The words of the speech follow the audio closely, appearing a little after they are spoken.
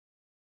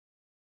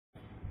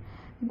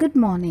Good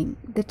morning.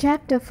 The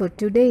chapter for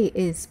today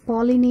is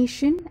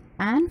Pollination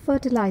and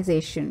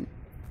Fertilization.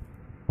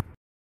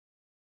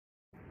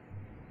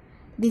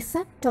 The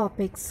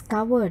subtopics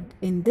covered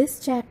in this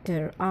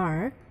chapter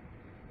are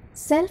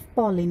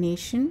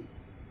self-pollination,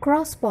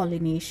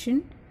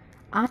 cross-pollination,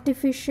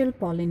 artificial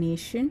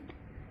pollination,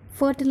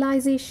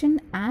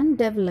 fertilization and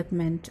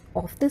development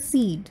of the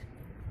seed.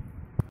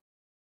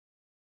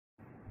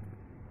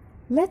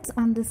 Let's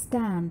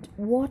understand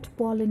what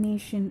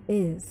pollination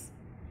is.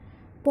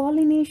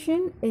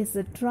 Pollination is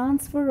the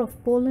transfer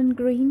of pollen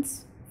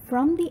grains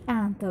from the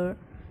anther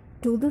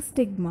to the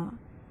stigma.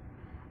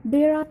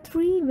 There are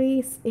three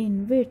ways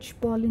in which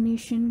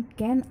pollination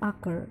can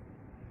occur.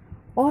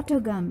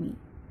 Autogamy.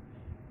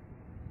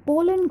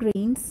 Pollen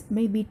grains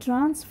may be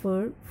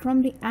transferred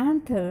from the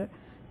anther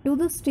to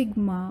the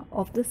stigma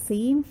of the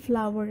same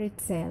flower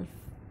itself.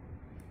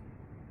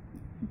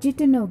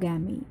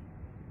 Geitonogamy.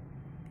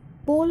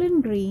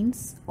 Pollen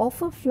grains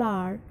of a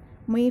flower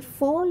may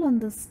fall on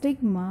the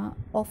stigma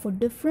of a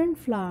different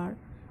flower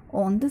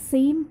on the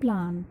same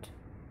plant.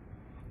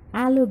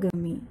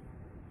 Allogamy.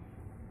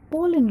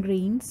 Pollen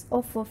grains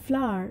of a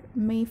flower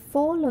may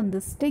fall on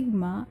the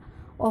stigma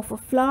of a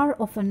flower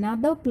of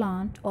another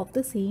plant of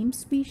the same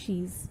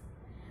species.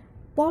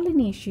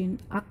 Pollination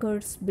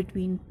occurs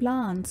between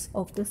plants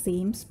of the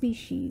same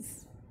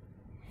species.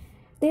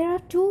 There are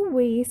two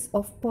ways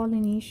of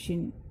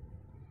pollination.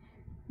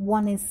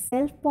 One is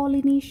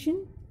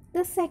self-pollination,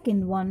 the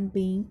second one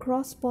being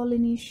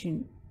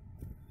cross-pollination.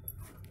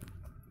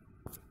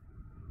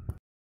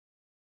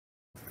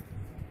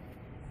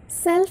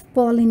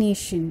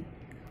 Self-pollination.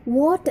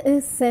 What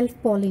is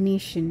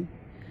self-pollination?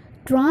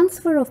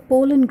 Transfer of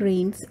pollen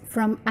grains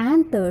from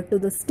anther to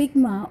the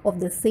stigma of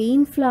the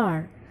same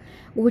flower,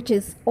 which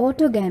is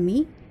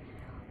autogamy,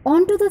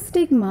 onto the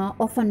stigma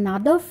of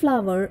another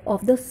flower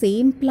of the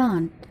same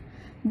plant.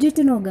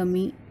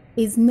 Geitonogamy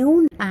is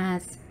known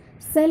as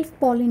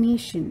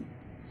self-pollination.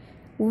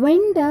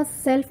 When does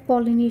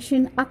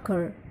self-pollination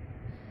occur?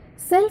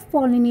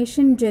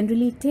 Self-pollination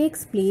generally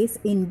takes place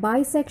in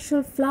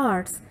bisexual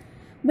flowers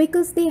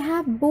because they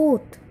have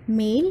both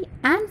male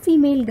and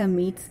female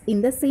gametes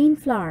in the same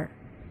flower.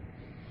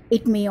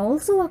 It may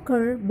also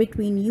occur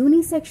between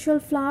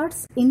unisexual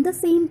flowers in the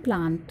same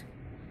plant.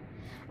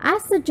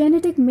 As the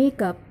genetic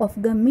makeup of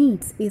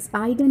gametes is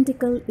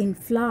identical in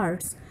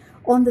flowers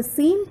on the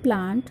same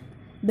plant,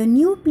 the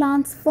new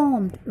plants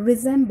formed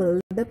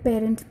resemble the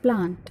parent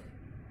plant.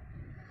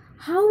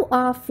 How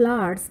are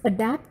flowers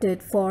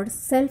adapted for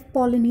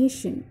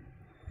self-pollination?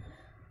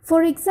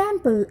 For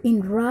example,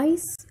 in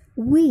rice,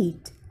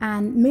 wheat,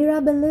 and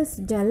Mirabilis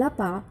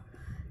jalapa,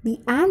 the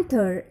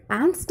anther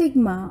and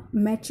stigma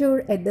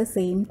mature at the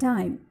same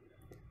time.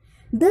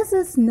 This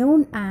is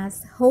known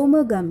as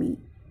homogamy.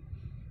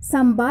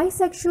 Some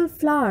bisexual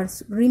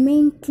flowers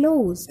remain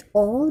closed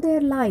all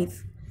their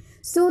life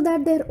so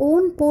that their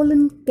own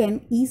pollen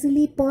can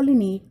easily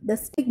pollinate the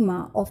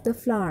stigma of the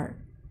flower.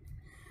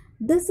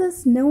 This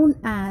is known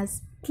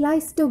as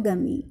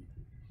cleistogamy.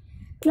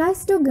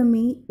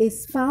 Cleistogamy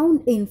is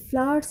found in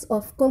flowers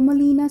of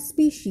Commelina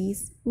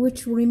species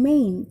which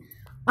remain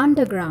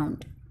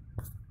underground.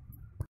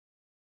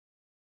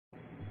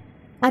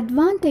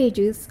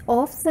 Advantages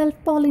of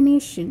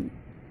self-pollination.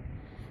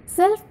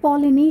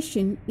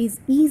 Self-pollination is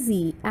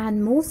easy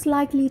and most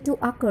likely to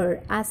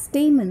occur as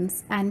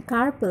stamens and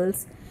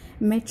carpels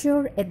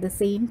mature at the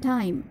same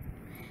time.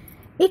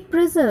 It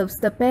preserves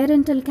the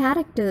parental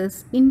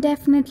characters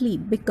indefinitely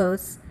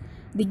because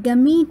the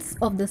gametes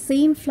of the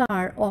same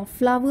flower or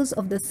flowers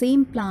of the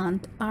same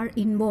plant are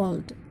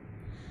involved.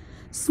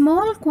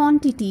 Small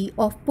quantity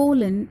of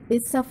pollen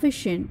is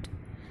sufficient,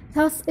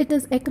 thus it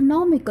is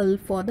economical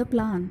for the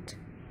plant.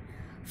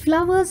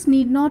 Flowers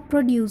need not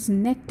produce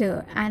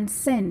nectar and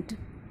scent.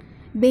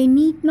 They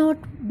need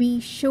not be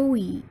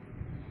showy.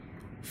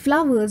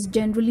 Flowers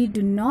generally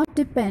do not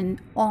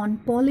depend on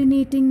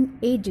pollinating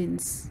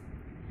agents.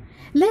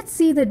 Let's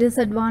see the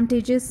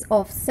disadvantages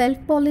of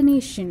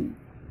self-pollination.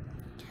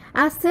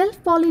 As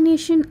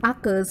self-pollination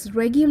occurs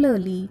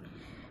regularly,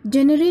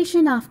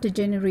 generation after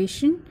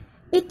generation,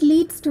 it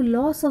leads to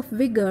loss of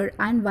vigor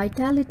and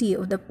vitality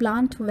of the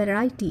plant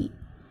variety.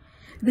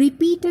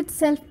 Repeated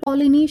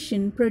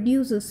self-pollination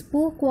produces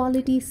poor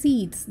quality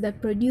seeds that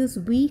produce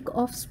weak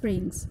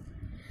offsprings.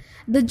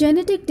 The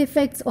genetic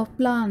defects of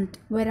plant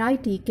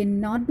variety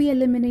cannot be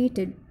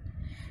eliminated.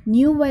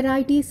 New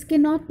varieties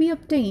cannot be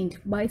obtained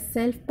by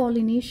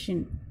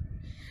self-pollination.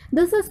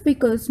 This is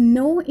because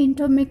no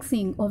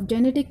intermixing of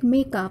genetic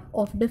makeup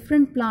of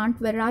different plant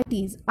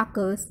varieties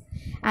occurs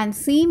and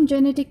same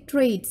genetic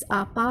traits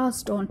are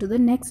passed on to the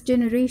next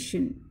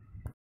generation.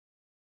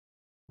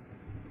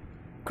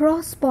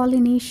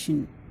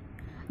 Cross-pollination.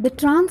 The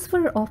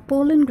transfer of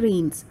pollen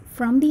grains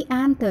from the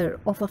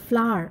anther of a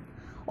flower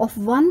of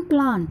one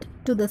plant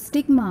to the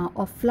stigma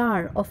of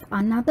flower of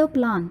another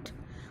plant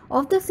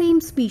of the same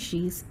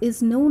species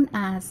is known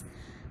as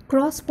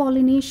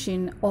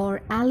cross-pollination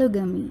or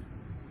allogamy.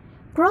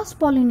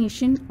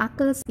 Cross-pollination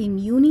occurs in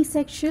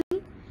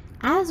unisexual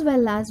as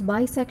well as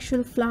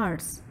bisexual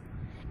flowers.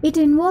 It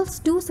involves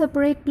two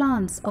separate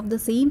plants of the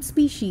same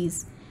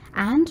species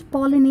and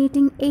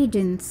pollinating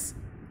agents.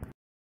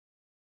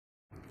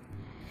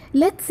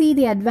 Let's see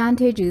the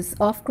advantages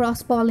of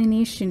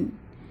cross-pollination.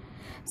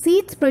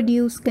 Seeds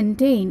produced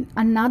contain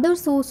another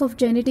source of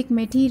genetic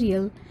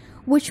material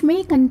which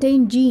may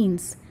contain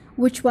genes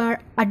which were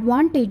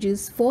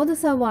advantageous for the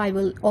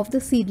survival of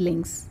the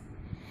seedlings.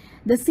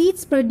 The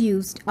seeds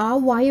produced are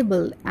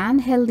viable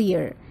and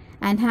healthier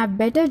and have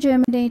better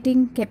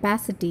germinating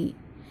capacity.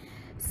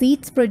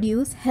 Seeds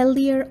produce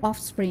healthier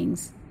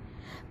offsprings.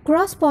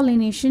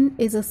 Cross-pollination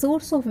is a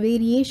source of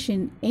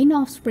variation in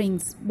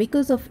offsprings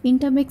because of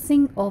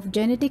intermixing of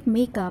genetic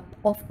makeup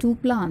of two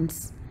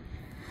plants.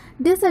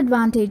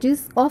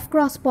 Disadvantages of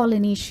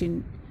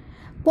cross-pollination.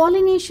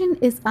 Pollination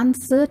is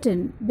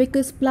uncertain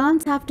because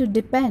plants have to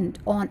depend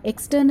on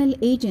external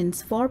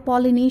agents for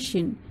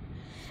pollination,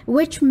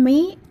 which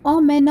may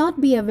or may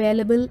not be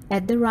available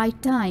at the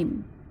right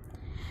time.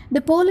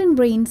 The pollen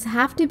grains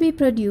have to be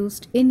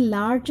produced in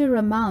larger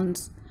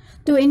amounts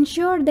to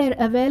ensure their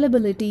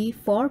availability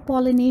for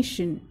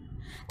pollination.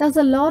 Thus,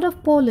 a lot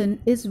of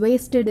pollen is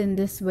wasted in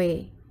this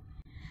way.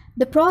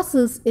 The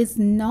process is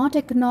not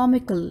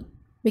economical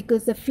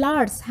because the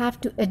flowers have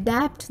to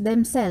adapt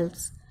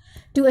themselves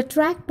to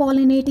attract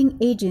pollinating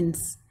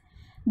agents.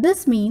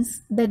 This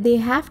means that they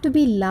have to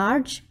be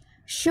large,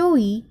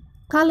 showy,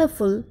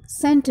 colorful,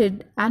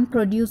 scented, and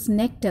produce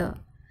nectar.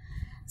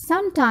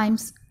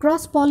 Sometimes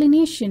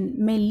cross-pollination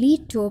may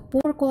lead to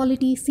poor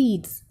quality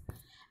seeds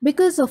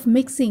because of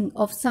mixing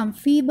of some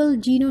feeble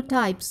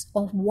genotypes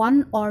of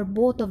one or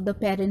both of the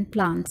parent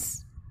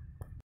plants.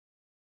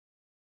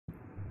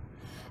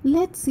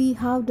 Let's see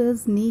how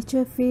does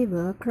nature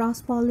favor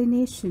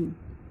cross-pollination.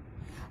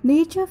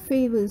 Nature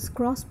favors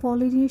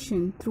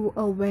cross-pollination through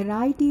a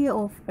variety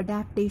of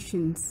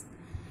adaptations.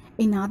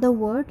 In other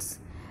words,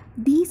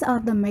 these are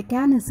the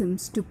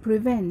mechanisms to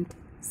prevent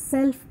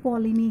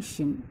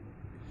self-pollination.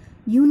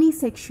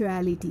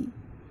 Unisexuality.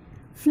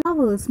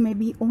 Flowers may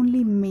be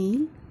only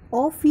male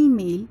or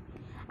female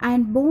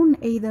and borne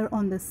either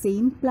on the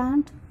same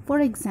plant, for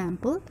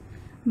example,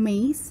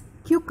 maize,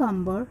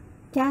 cucumber,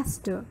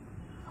 castor,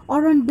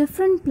 or on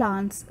different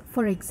plants,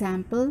 for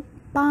example,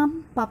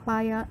 palm,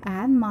 papaya,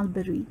 and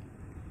mulberry.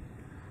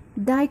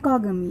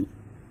 Dichogamy.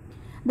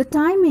 The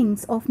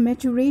timings of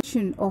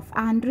maturation of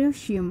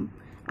androecium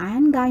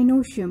and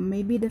gynoecium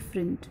may be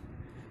different,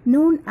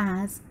 known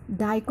as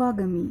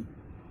dichogamy.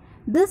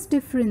 This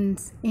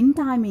difference in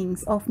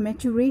timings of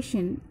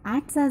maturation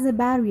acts as a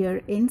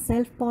barrier in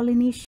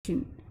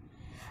self-pollination.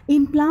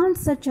 In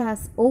plants such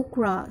as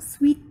okra,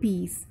 sweet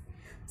peas,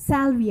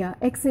 salvia,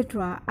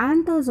 etc.,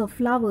 anthers of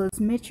flowers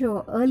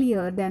mature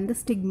earlier than the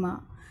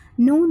stigma,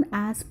 known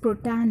as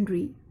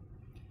protandry.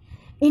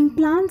 In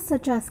plants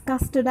such as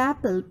custard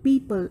apple,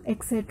 peepal,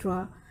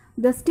 etc.,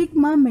 the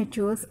stigma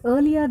matures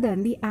earlier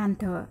than the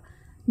anther,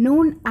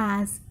 known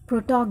as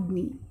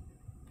protogamy.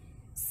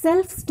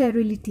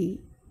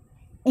 Self-sterility.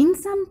 In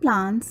some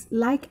plants,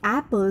 like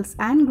apples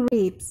and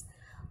grapes,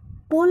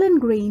 pollen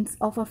grains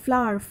of a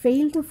flower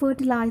fail to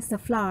fertilize the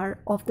flower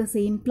of the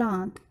same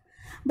plant,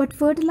 but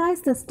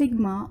fertilize the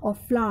stigma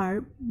of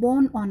flower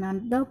borne on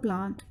another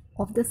plant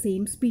of the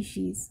same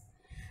species.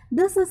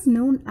 This is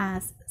known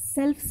as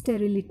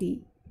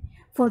self-sterility.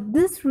 For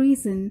this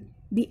reason,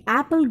 the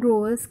apple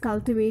growers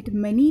cultivate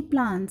many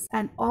plants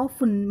and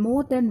often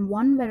more than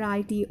one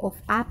variety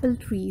of apple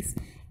trees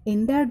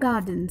in their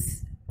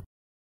gardens.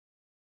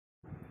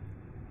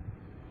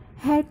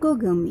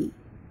 Hercogamy.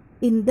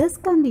 In this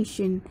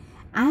condition,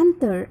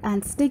 anther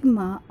and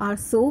stigma are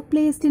so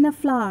placed in a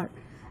flower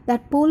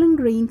that pollen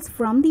grains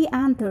from the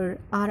anther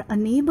are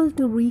unable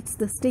to reach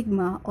the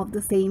stigma of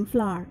the same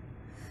flower.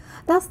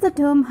 Thus the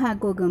term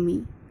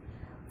hercogamy.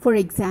 For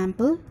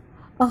example,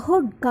 a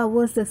hood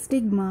covers the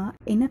stigma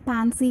in a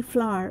pansy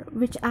flower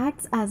which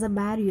acts as a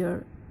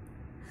barrier.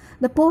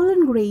 The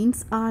pollen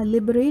grains are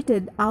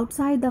liberated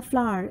outside the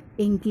flower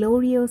in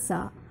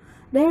gloriosa,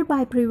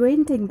 thereby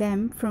preventing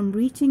them from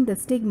reaching the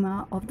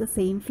stigma of the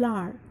same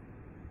flower.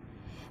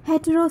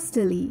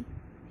 Heterostyle.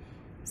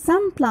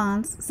 Some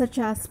plants such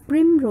as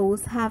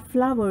primrose have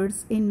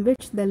flowers in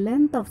which the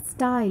length of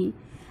style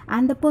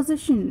and the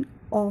position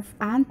of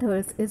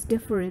anthers is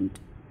different.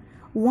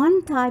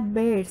 One type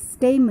bears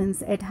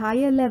stamens at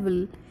higher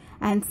level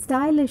and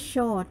style is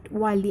short,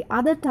 while the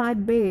other type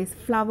bears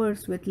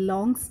flowers with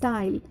long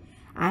style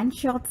and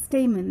short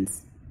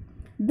stamens.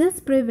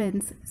 This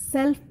prevents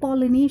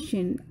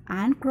self-pollination,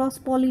 and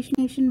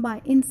cross-pollination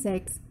by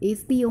insects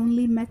is the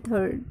only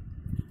method.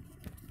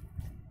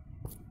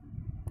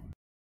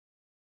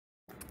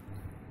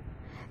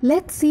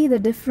 Let's see the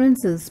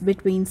differences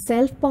between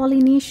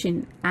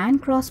self-pollination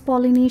and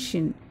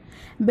cross-pollination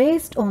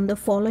based on the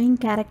following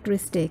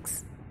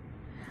characteristics.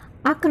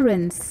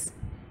 Occurrence.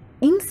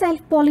 In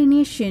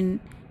self-pollination,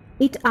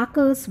 it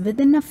occurs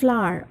within a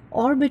flower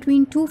or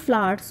between two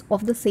flowers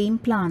of the same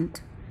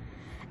plant.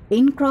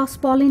 In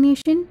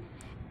cross-pollination,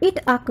 it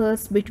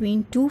occurs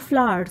between two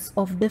flowers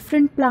of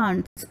different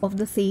plants of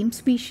the same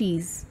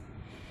species.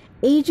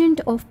 Agent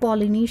of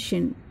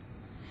pollination.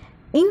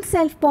 In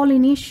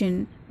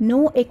self-pollination,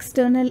 no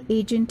external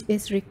agent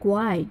is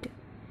required.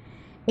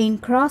 In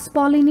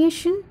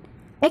cross-pollination,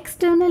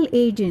 external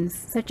agents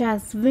such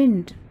as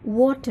wind,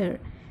 water,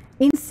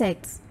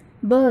 insects,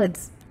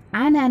 birds,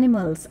 and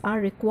animals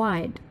are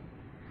required.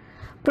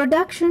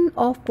 Production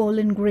of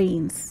pollen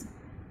grains.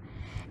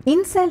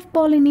 In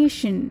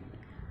self-pollination,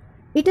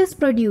 it is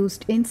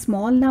produced in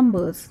small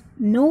numbers.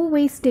 No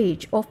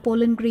wastage of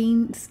pollen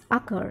grains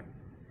occur.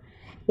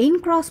 In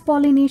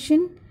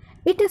cross-pollination,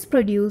 it is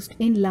produced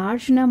in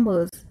large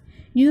numbers.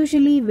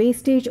 Usually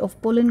wastage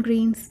of pollen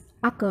grains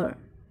occur.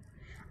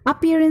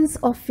 Appearance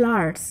of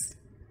flowers.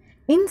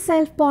 In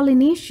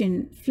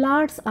self-pollination,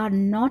 flowers are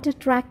not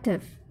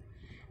attractive.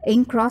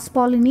 In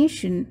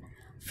cross-pollination,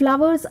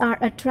 flowers are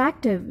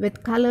attractive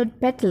with colored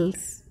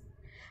petals,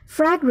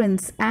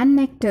 fragrance and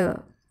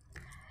nectar.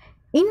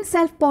 In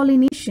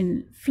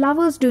self-pollination,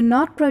 flowers do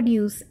not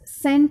produce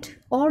scent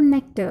or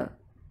nectar.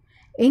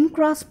 In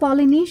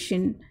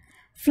cross-pollination,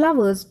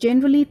 flowers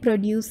generally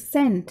produce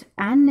scent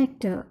and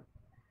nectar.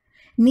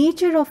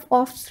 Nature of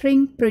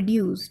offspring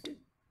produced.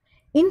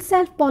 In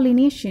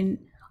self-pollination,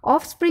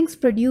 offsprings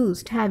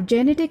produced have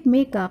genetic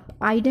makeup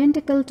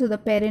identical to the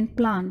parent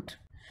plant.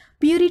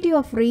 Purity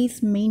of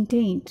race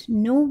maintained,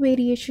 no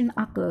variation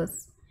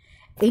occurs.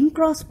 In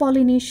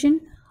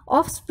cross-pollination,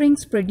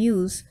 offsprings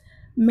produced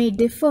may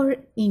differ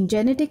in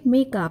genetic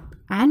makeup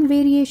and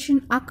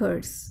variation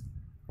occurs.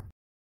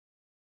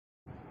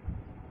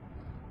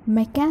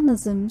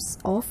 Mechanisms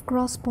of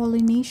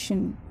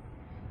cross-pollination.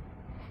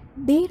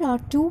 There are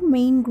two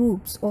main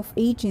groups of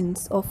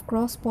agents of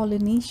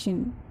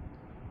cross-pollination.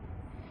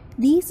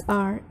 These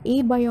are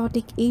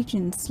abiotic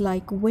agents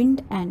like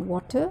wind and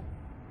water,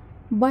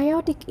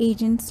 biotic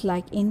agents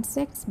like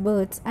insects,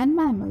 birds, and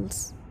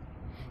mammals.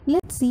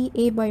 Let's see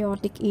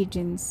abiotic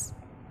agents.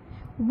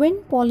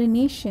 Wind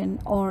pollination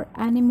or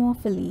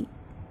anemophily.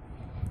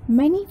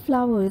 Many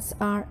flowers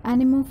are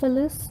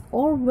anemophilous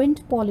or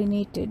wind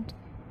pollinated.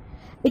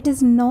 It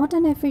is not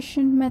an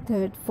efficient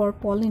method for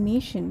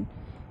pollination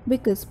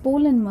because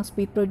pollen must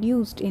be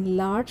produced in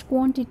large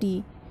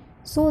quantity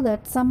so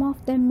that some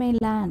of them may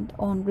land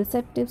on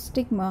receptive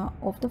stigma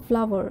of the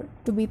flower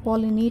to be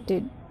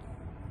pollinated.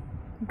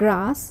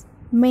 Grass,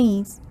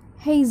 maize,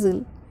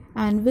 hazel,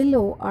 and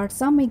willow are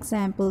some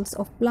examples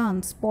of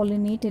plants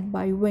pollinated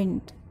by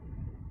wind.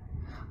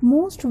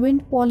 Most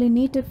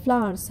wind-pollinated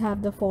flowers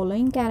have the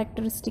following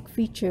characteristic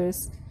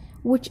features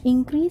which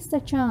increase the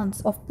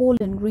chance of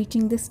pollen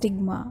reaching the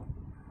stigma.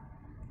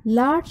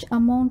 Large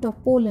amount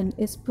of pollen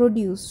is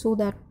produced so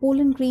that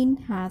pollen grain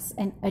has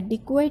an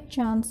adequate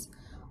chance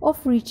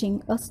of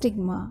reaching a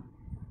stigma.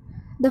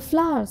 The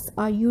flowers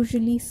are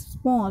usually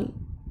small.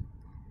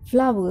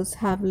 Flowers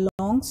have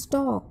long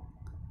stalk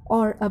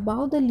or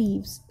above the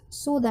leaves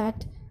so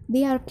that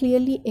they are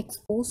clearly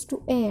exposed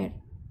to air.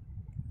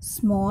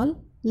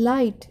 Small,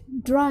 light,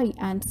 dry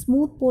and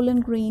smooth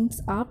pollen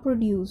grains are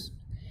produced,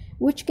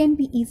 which can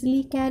be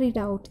easily carried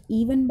out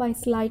even by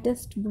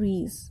slightest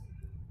breeze.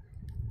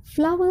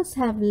 Flowers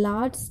have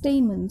large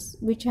stamens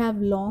which have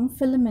long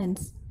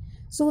filaments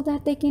so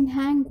that they can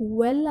hang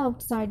well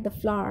outside the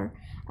flower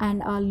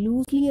and are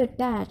loosely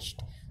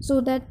attached so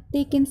that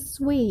they can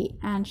sway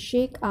and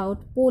shake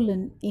out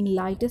pollen in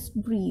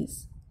lightest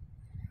breeze.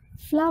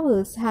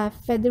 Flowers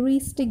have feathery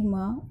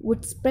stigma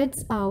which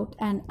spreads out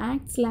and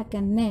acts like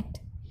a net,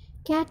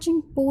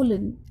 catching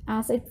pollen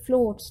as it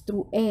floats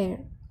through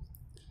air.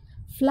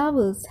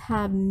 Flowers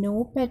have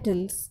no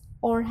petals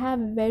or have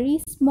very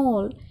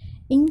small,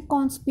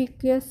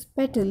 inconspicuous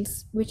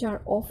petals which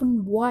are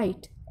often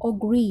white or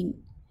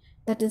green,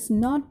 that is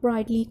not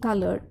brightly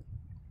colored.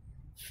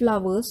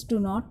 Flowers do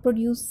not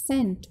produce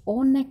scent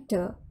or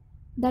nectar,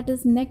 that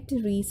is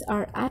nectaries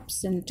are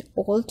absent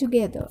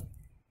altogether.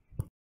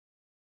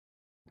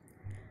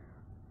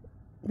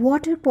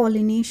 Water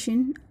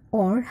pollination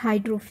or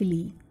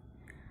hydrophily.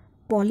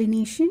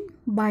 Pollination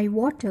by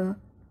water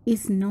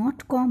is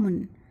not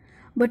common,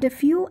 but a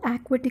few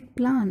aquatic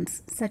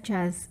plants such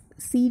as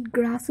seed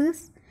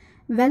grasses,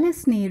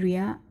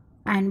 Vallisneria,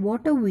 and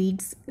water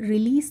weeds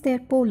release their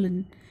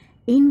pollen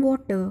in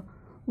water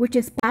which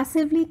is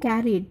passively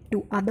carried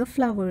to other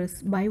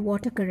flowers by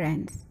water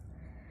currents.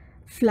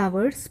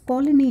 Flowers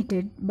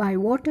pollinated by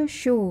water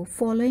show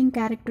following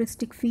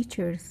characteristic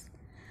features.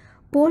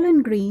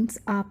 Pollen grains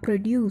are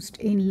produced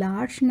in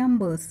large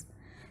numbers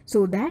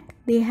so that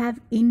they have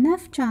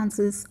enough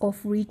chances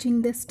of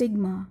reaching the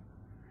stigma.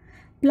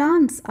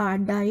 Plants are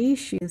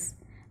dioecious,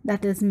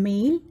 that is,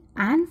 male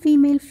and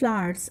female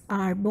flowers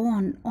are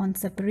borne on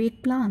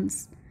separate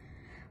plants.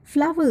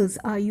 Flowers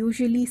are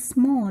usually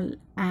small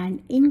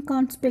and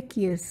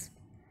inconspicuous.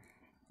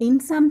 In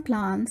some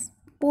plants,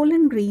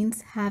 pollen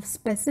grains have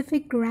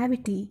specific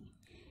gravity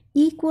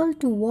equal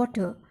to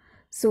water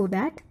so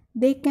that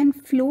they can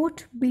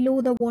float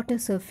below the water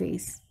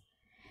surface.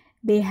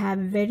 They have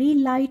very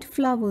light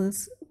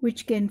flowers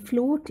which can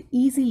float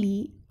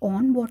easily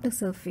on water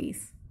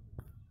surface.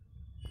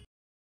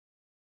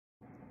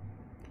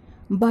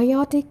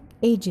 Biotic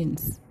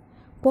agents.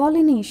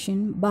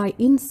 Pollination by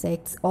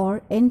insects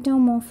or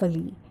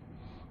entomophily.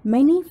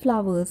 Many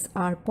flowers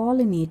are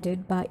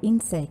pollinated by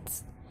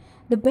insects.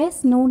 The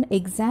best known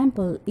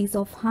example is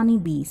of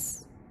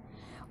honeybees.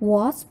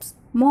 Wasps,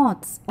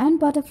 moths, and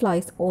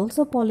butterflies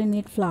also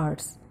pollinate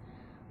flowers.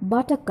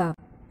 Buttercup,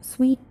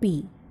 sweet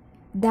pea,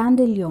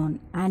 dandelion,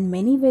 and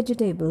many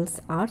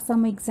vegetables are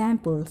some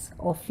examples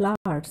of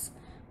flowers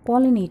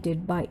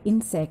pollinated by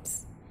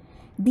insects.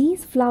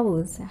 These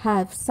flowers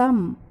have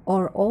some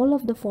or all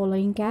of the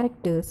following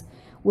characters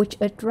which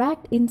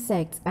attract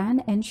insects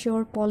and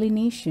ensure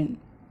pollination.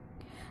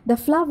 The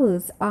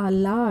flowers are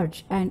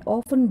large and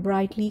often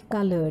brightly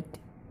colored.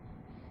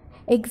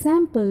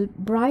 Example,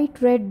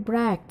 bright red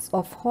bracts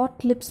of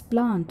hot lips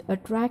plant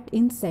attract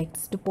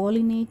insects to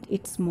pollinate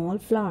its small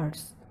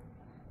flowers.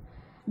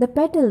 The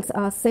petals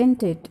are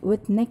scented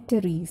with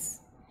nectaries.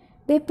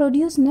 They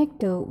produce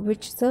nectar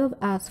which serve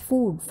as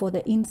food for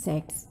the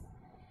insects.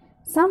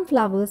 Some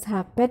flowers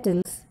have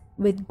petals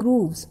with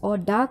grooves or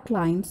dark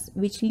lines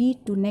which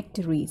lead to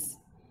nectaries.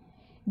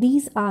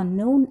 These are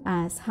known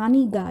as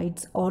honey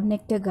guides or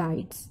nectar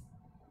guides.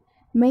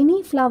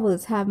 Many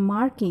flowers have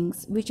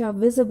markings which are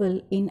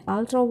visible in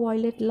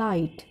ultraviolet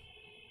light.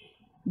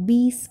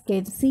 Bees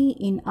can see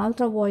in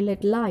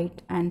ultraviolet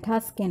light and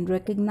thus can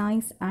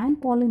recognize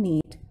and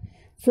pollinate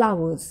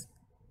flowers.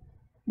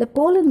 The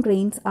pollen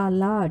grains are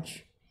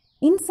large.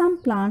 In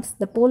some plants,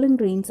 the pollen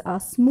grains are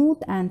smooth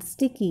and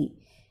sticky.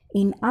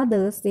 In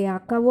others, they are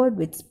covered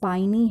with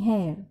spiny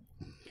hair.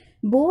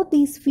 Both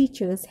these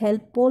features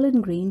help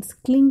pollen grains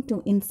cling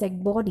to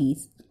insect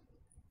bodies.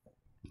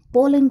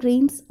 Pollen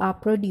grains are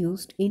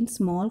produced in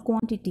small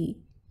quantity.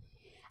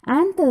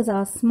 Anthers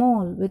are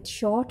small with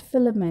short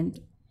filament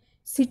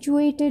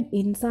situated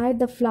inside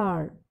the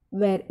flower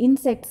where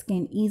insects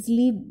can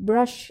easily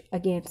brush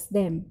against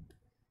them.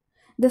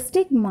 The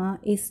stigma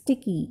is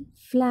sticky,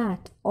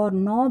 flat, or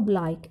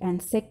knob-like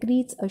and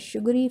secretes a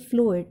sugary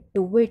fluid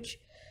to which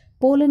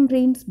pollen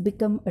grains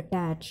become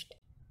attached.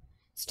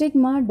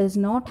 Stigma does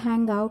not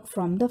hang out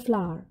from the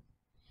flower.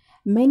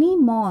 Many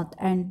moth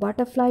and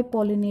butterfly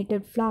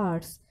pollinated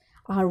flowers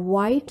are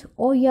white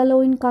or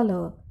yellow in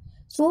color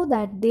so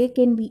that they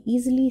can be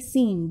easily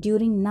seen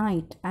during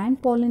night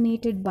and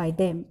pollinated by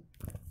them.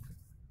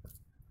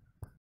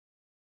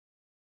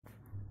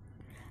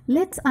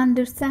 Let's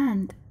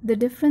understand the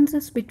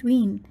differences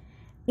between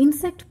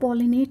insect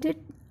pollinated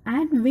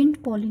and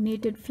wind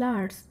pollinated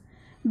flowers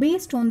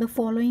based on the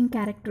following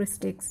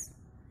characteristics.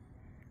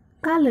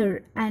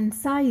 Color and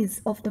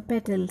size of the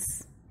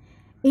petals.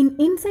 In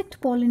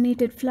insect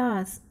pollinated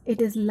flowers,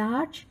 it is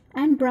large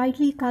and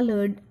brightly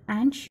colored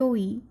and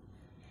showy.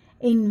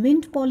 In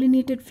wind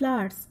pollinated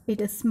flowers,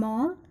 it is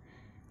small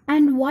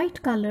and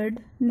white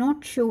colored,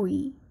 not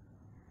showy.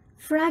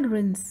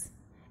 Fragrance.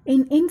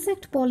 In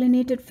insect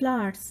pollinated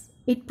flowers,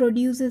 it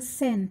produces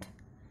scent.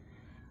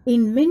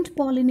 In wind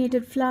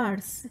pollinated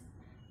flowers,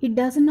 it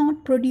does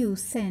not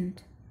produce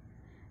scent.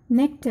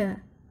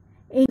 Nectar.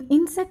 In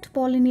insect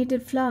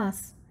pollinated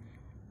flowers,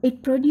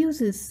 it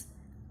produces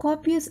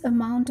copious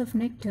amount of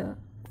nectar.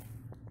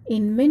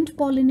 In wind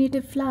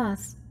pollinated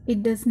flowers,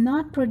 it does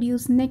not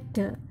produce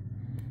nectar.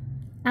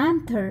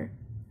 Anther.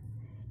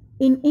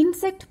 In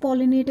insect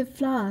pollinated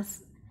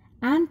flowers,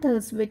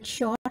 anthers with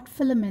short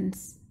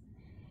filaments.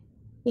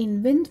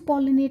 In wind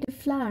pollinated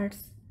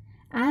flowers,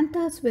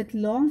 anthers with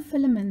long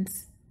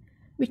filaments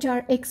which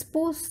are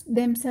exposed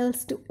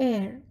themselves to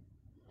air.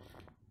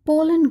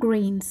 Pollen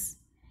grains.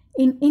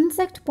 In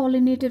insect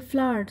pollinated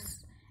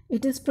flowers,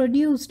 it is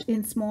produced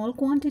in small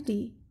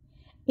quantity.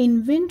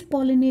 In wind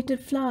pollinated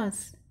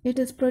flowers, it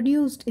is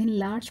produced in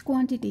large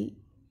quantity.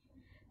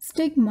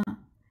 Stigma.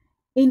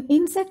 In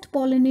insect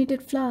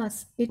pollinated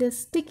flowers, it is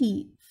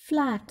sticky,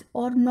 flat,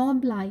 or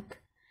knob-like.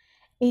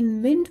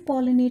 In wind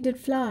pollinated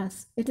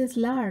flowers, it is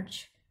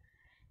large.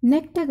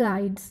 Nectar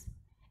guides.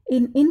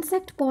 In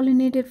insect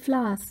pollinated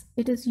flowers,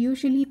 it is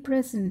usually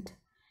present.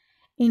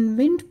 In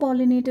wind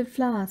pollinated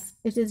flowers,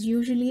 it is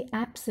usually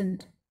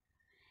absent.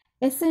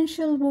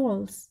 Essential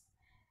walls.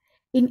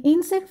 In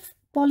insect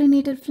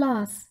pollinated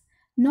flowers,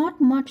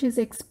 not much is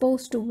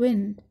exposed to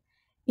wind.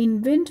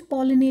 In wind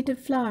pollinated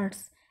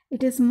flowers,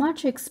 it is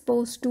much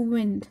exposed to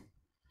wind.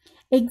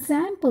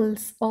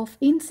 Examples of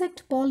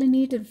insect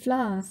pollinated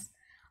flowers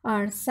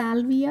are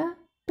salvia,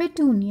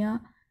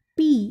 petunia,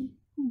 pea,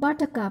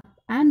 buttercup,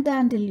 and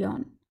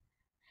dandelion.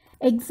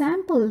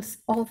 Examples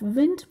of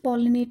wind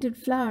pollinated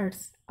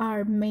flowers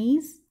are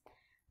maize,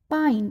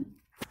 pine,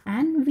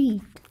 and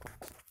wheat.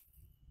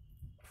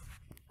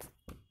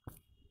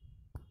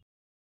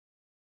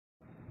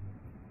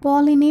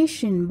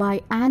 Pollination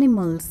by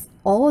animals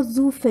or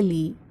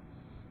zoophily.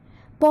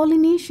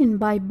 Pollination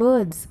by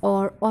birds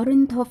or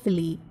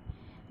ornithophily.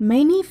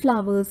 Many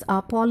flowers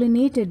are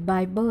pollinated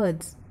by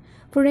birds.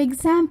 For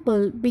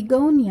example,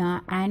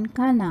 begonia and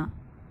canna.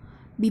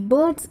 The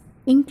birds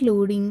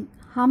including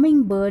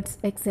hummingbirds,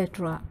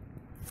 etc.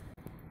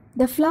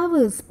 The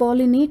flowers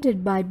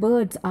pollinated by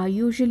birds are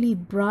usually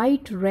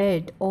bright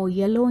red or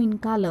yellow in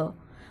color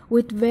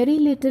with very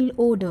little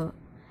odor,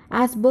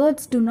 as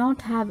birds do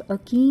not have a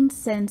keen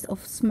sense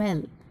of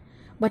smell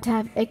but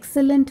have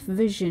excellent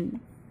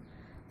vision.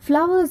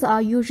 Flowers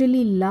are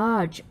usually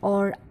large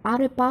or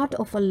are a part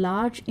of a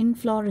large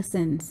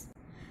inflorescence.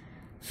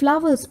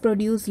 Flowers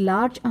produce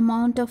large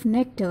amount of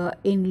nectar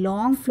in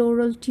long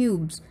floral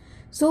tubes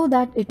so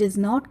that it is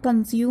not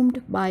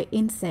consumed by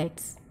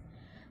insects.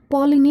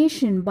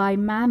 Pollination by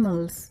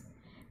mammals.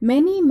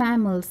 Many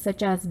mammals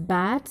such as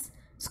bats,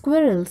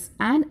 squirrels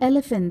and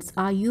elephants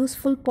are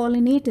useful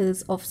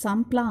pollinators of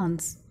some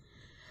plants.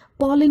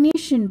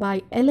 Pollination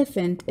by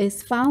elephant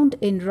is found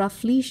in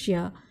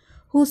Rafflesia,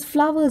 whose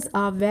flowers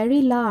are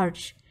very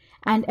large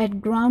and at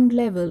ground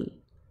level.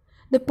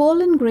 The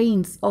pollen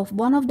grains of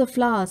one of the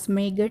flowers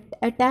may get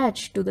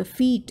attached to the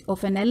feet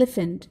of an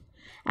elephant,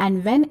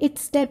 and when it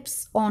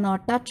steps on or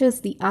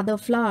touches the other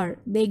flower,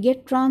 they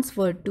get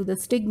transferred to the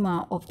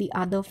stigma of the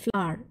other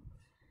flower.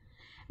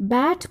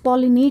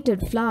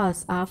 Bat-pollinated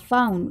flowers are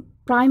found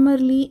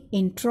primarily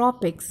in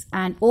tropics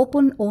and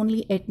open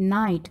only at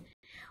night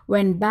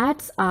when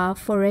bats are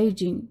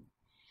foraging.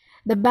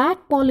 The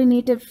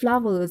bat-pollinated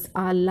flowers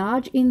are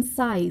large in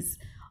size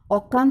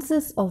or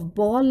consist of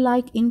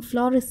ball-like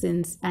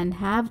inflorescence and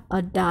have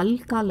a dull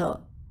color.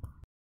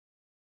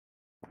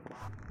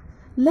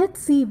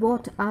 Let's see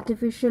what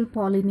artificial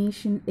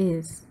pollination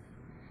is.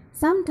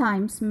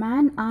 Sometimes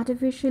man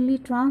artificially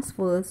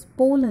transfers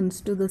pollens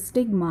to the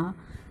stigma,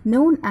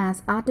 known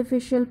as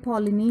artificial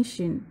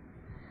pollination.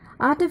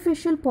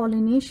 Artificial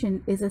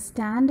pollination is a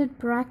standard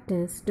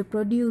practice to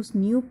produce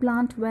new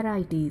plant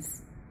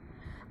varieties.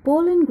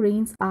 Pollen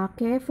grains are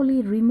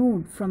carefully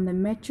removed from the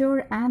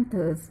mature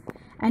anthers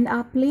and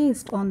are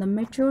placed on the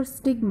mature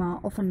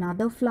stigma of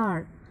another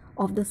flower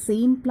of the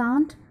same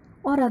plant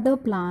or other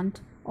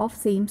plant of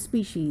same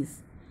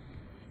species.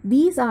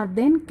 These are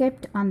then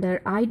kept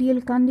under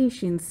ideal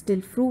conditions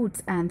till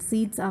fruits and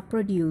seeds are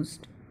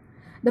produced.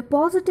 The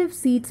positive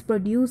seeds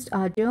produced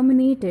are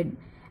germinated,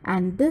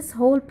 and this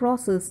whole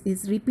process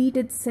is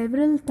repeated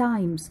several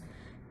times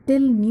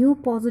till new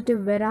positive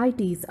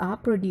varieties are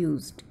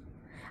produced.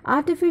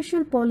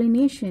 Artificial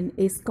pollination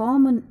is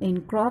common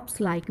in crops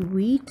like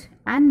wheat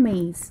and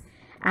maize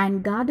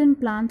and garden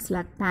plants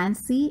like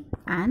pansy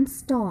and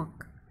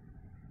stock.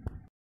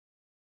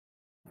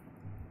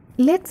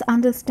 Let's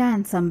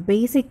understand some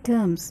basic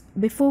terms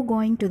before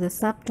going to the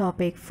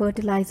subtopic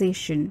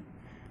fertilization.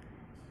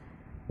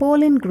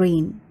 Pollen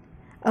grain.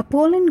 A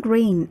pollen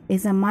grain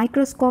is a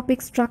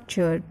microscopic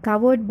structure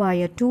covered by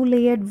a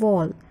two-layered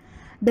wall,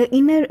 the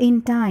inner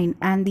intine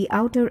and the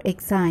outer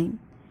exine.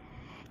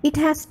 It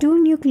has two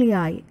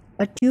nuclei,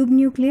 a tube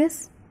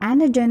nucleus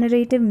and a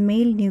generative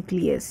male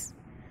nucleus.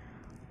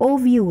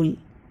 Ovule.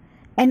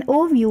 An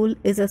ovule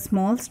is a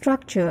small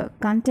structure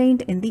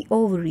contained in the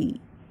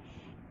ovary.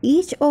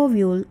 Each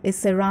ovule is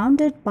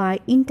surrounded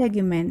by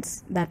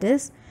integuments, that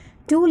is,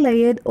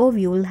 two-layered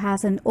ovule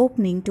has an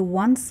opening to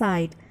one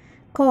side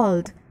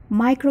called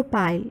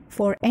micropyle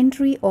for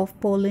entry of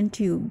pollen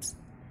tubes.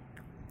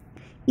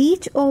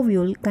 Each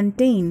ovule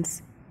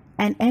contains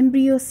an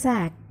embryo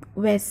sac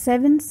where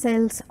 7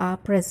 cells are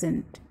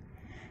present.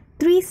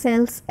 3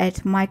 cells at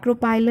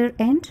micropylar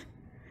end,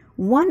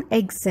 1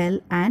 egg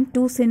cell and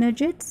 2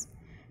 synergids,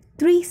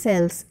 3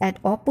 cells at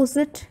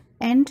opposite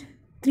end,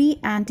 3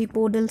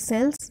 antipodal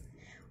cells,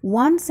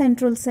 1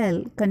 central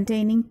cell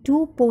containing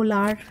 2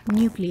 polar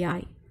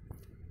nuclei.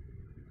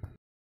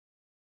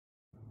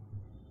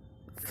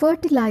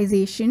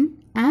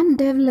 Fertilization and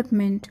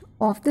development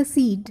of the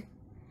seed.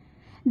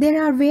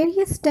 There are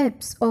various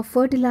steps of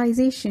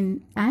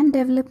fertilization and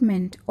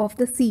development of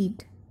the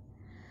seed.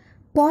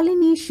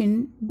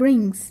 Pollination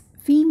brings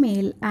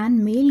female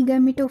and male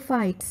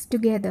gametophytes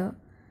together.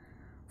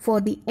 For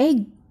the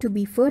egg to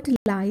be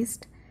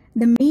fertilized,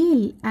 the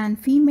male and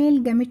female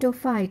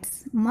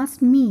gametophytes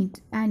must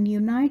meet and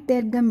unite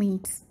their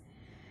gametes.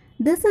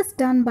 This is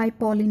done by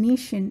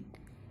pollination,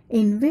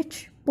 in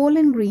which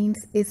pollen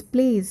grains is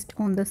placed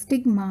on the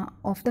stigma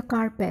of the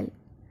carpel.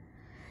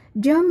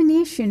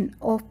 Germination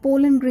of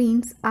pollen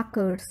grains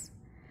occurs.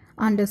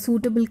 Under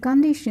suitable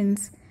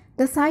conditions,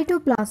 the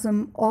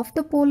cytoplasm of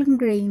the pollen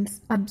grains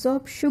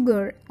absorbs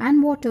sugar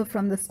and water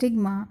from the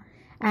stigma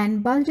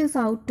and bulges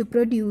out to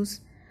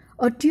produce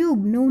a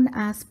tube known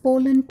as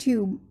pollen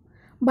tube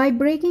by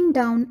breaking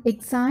down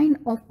exine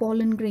of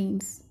pollen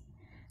grains.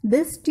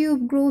 This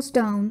tube grows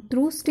down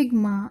through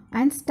stigma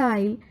and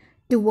style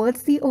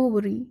towards the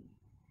ovary.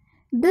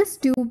 This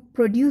tube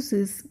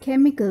produces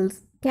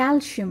chemicals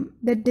calcium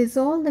that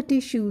dissolve the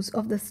tissues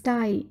of the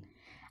style,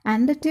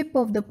 and the tip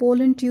of the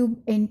pollen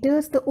tube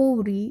enters the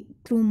ovary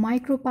through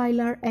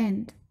micropylar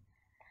end.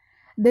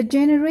 The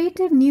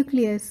generative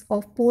nucleus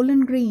of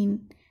pollen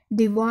grain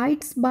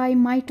divides by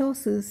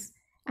mitosis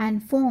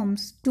and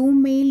forms 2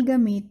 male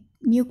gamete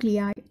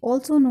nuclei,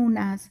 also known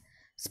as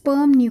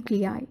sperm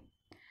nuclei.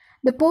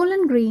 The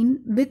pollen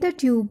grain with a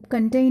tube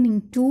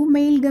containing 2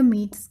 male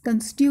gametes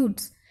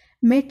constitutes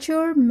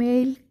mature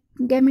male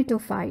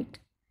gametophyte.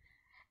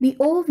 The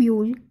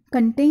ovule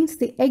contains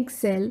the egg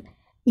cell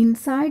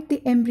inside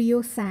the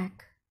embryo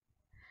sac.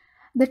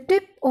 The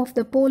tip of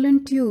the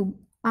pollen tube,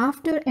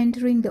 after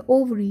entering the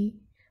ovary,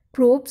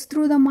 probes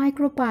through the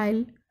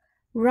micropyle,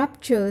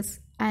 ruptures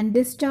and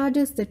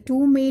discharges the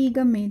two male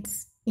gametes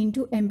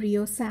into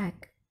embryo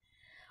sac.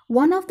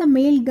 One of the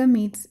male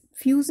gametes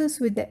fuses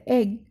with the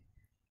egg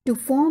to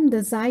form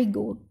the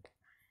zygote.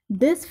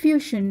 This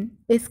fusion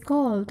is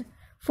called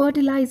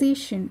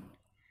fertilization.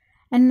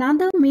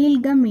 Another male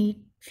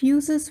gamete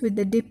fuses with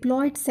the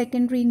diploid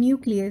secondary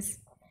nucleus,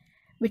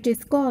 which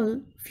is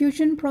called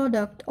fusion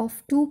product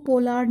of two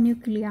polar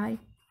nuclei,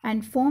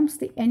 and forms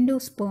the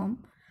endosperm,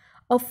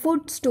 a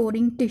food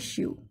storing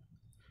tissue.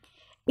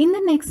 In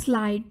the next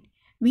slide,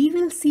 we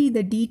will see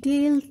the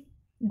detailed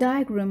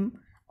diagram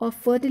of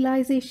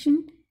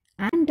fertilization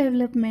and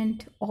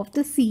development of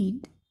the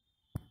seed.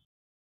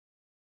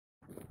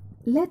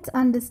 Let's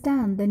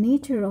understand the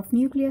nature of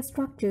nuclear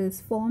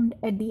structures formed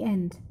at the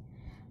end.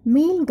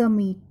 Male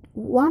gamete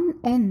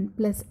 1n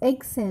plus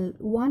egg cell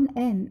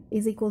 1n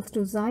is equals to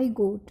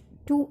zygote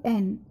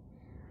 2n.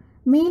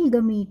 Male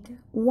gamete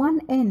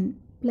 1n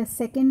plus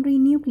secondary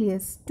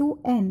nucleus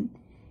 2n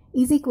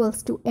is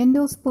equals to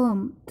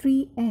endosperm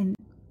 3n.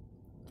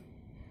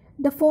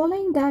 The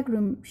following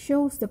diagram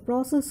shows the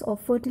process of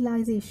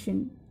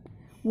fertilization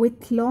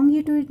with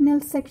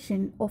longitudinal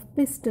section of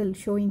pistil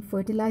showing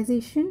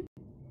fertilization,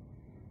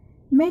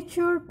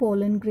 mature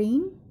pollen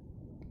grain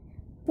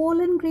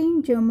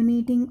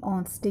germinating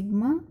on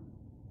stigma,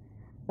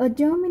 a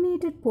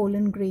germinated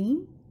pollen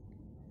grain,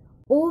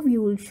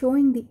 ovule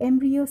showing the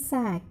embryo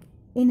sac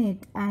in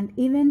it and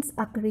events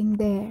occurring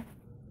there.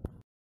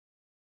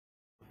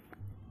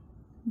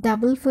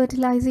 Double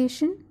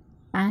fertilization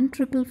and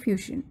triple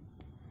fusion.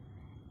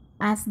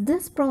 As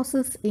this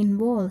process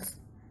involves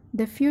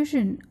the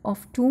fusion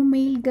of two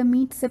male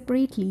gametes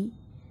separately,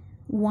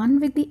 one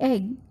with the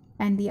egg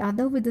and the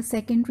other with the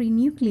secondary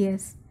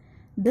nucleus,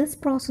 this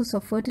process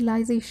of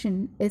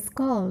fertilization is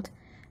called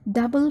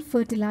double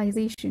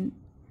fertilization.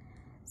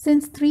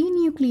 Since three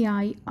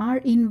nuclei are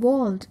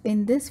involved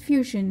in this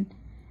fusion,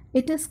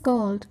 it is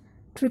called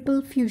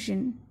triple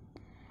fusion.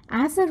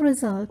 As a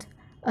result,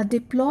 a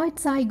diploid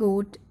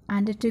zygote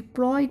and a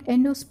diploid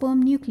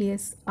endosperm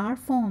nucleus are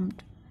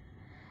formed.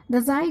 The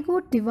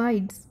zygote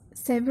divides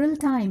several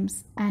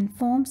times and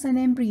forms an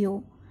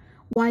embryo,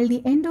 while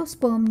the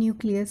endosperm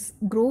nucleus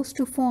grows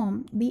to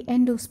form the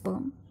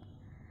endosperm.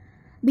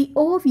 The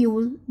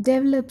ovule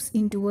develops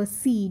into a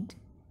seed,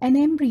 an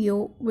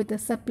embryo with a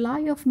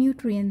supply of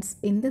nutrients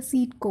in the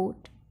seed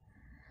coat.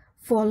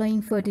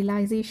 Following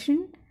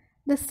fertilization,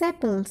 the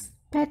sepals,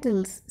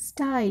 petals,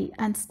 style,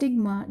 and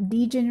stigma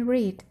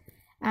degenerate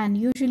and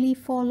usually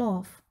fall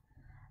off.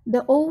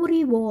 The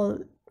ovary wall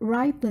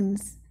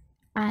ripens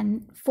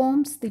and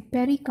forms the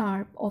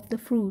pericarp of the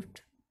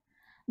fruit.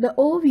 The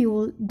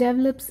ovule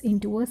develops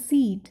into a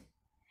seed.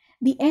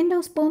 The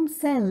endosperm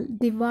cell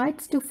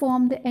divides to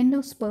form the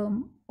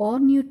endosperm or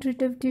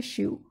nutritive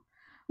tissue,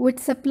 which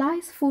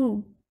supplies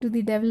food to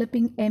the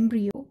developing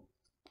embryo.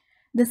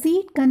 The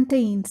seed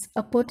contains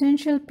a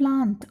potential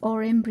plant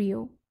or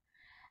embryo.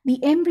 The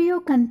embryo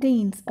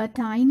contains a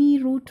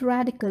tiny root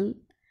radicle,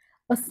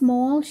 a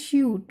small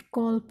shoot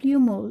called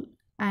plumule,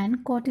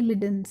 and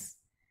cotyledons.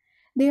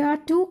 There are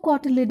two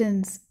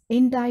cotyledons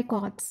in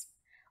dicots,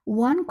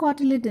 one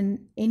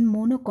cotyledon in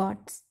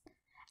monocots.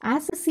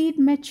 As the seed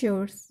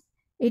matures,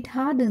 it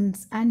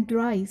hardens and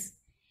dries,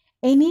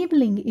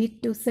 enabling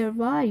it to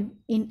survive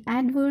in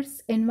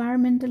adverse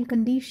environmental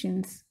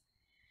conditions.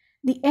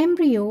 The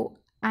embryo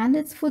and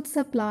its food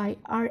supply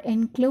are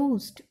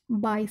enclosed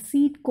by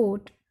seed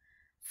coat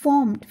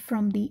formed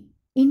from the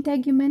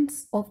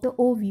integuments of the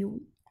ovule.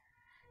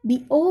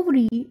 The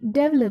ovary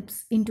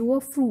develops into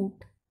a fruit.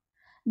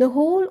 The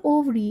whole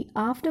ovary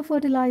after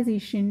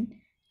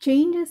fertilization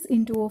changes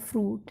into a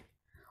fruit,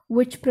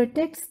 which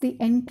protects the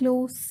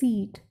enclosed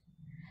seed.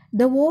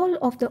 The wall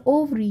of the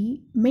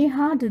ovary may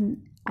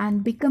harden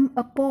and become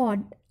a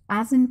pod,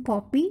 as in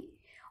poppy,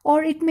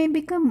 or it may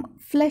become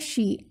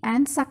fleshy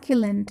and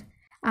succulent,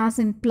 as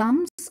in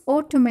plums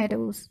or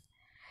tomatoes.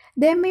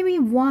 There may be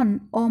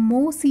one or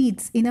more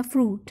seeds in a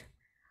fruit.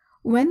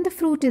 When the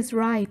fruit is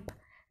ripe,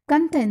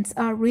 contents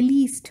are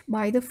released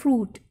by the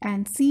fruit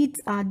and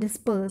seeds are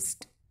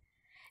dispersed.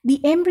 The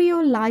embryo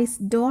lies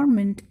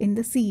dormant in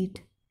the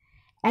seed.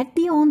 At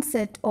the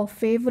onset of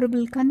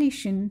favorable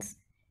conditions,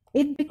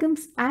 it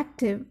becomes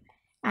active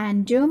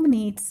and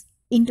germinates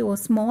into a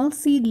small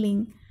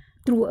seedling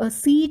through a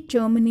seed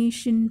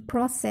germination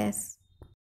process.